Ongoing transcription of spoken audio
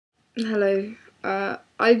Hello.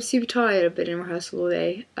 I'm super tired. I've been in rehearsal all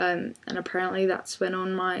day, and apparently you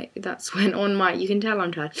can tell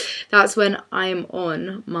I'm tired. That's when I'm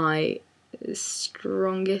on my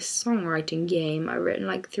strongest songwriting game. I've written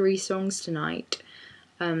like 3 songs tonight.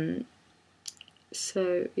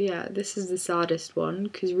 So yeah, this is the saddest one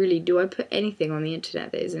because really, do I put anything on the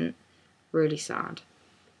internet that isn't really sad?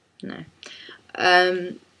 No.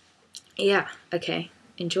 Yeah. Okay.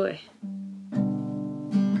 Enjoy.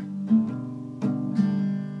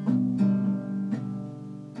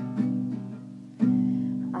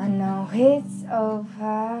 I know it's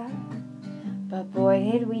over, but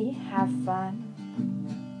boy did we have fun.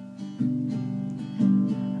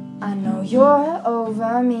 I know you're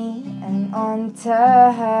over me and onto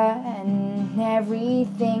her, and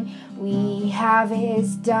everything we have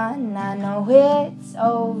is done. I know it's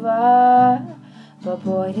over, but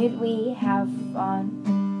boy did we have fun.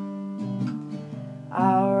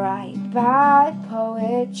 I'll write bad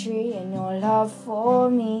poetry, and your love for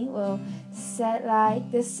me will set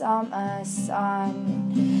like the summer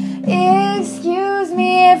sun. Excuse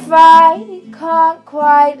me if I can't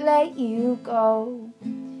quite let you go.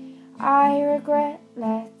 I regret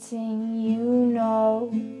letting you know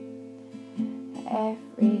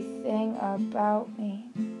everything about me.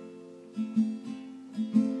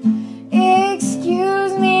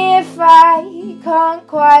 Excuse me if I can't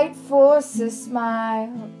quite force a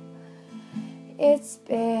smile. It's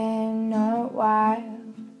been a while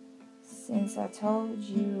since I told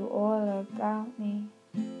you all about me.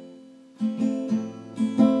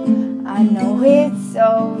 I know it's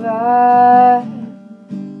over,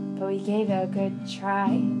 but we gave it a good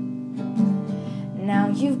try. Now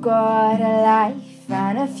you've got a life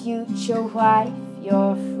and a future wife.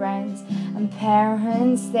 Your friends and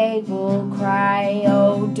parents, they will cry.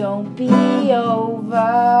 Oh, don't be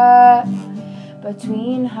over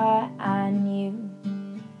between her and you.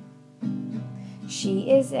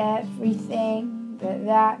 She is everything, but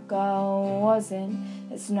that girl wasn't.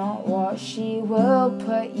 It's not what she will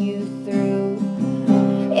put you through.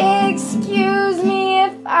 Excuse me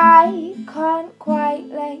if I can't quite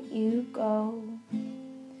let you go.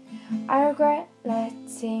 I regret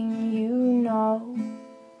letting you know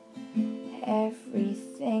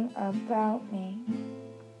everything about me.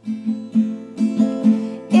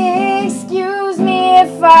 Excuse me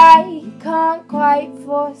if I can't quite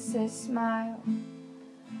force a smile.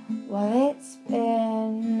 Well, it's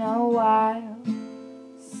been a while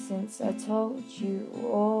since I told you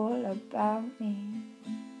all about me.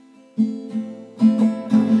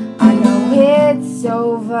 I know it's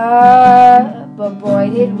over, but boy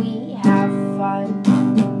did we have fun.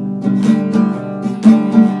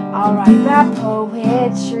 I'll write that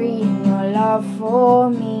poetry, and your love for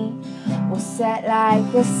me will set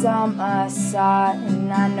like the summer sun.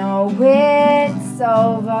 And I know it's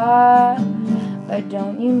over, but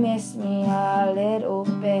don't you miss me a little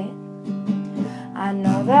bit? I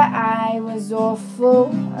know that I was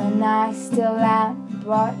awful, and I still am,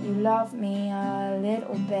 but you love me a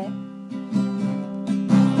little bit.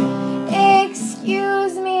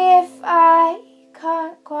 Excuse me if I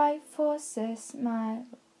can't quite force a smile.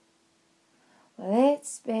 Well,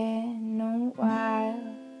 it's been a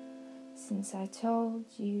while since I told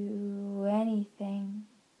you anything.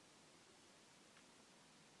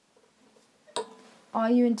 Are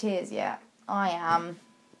you in tears yet? I am.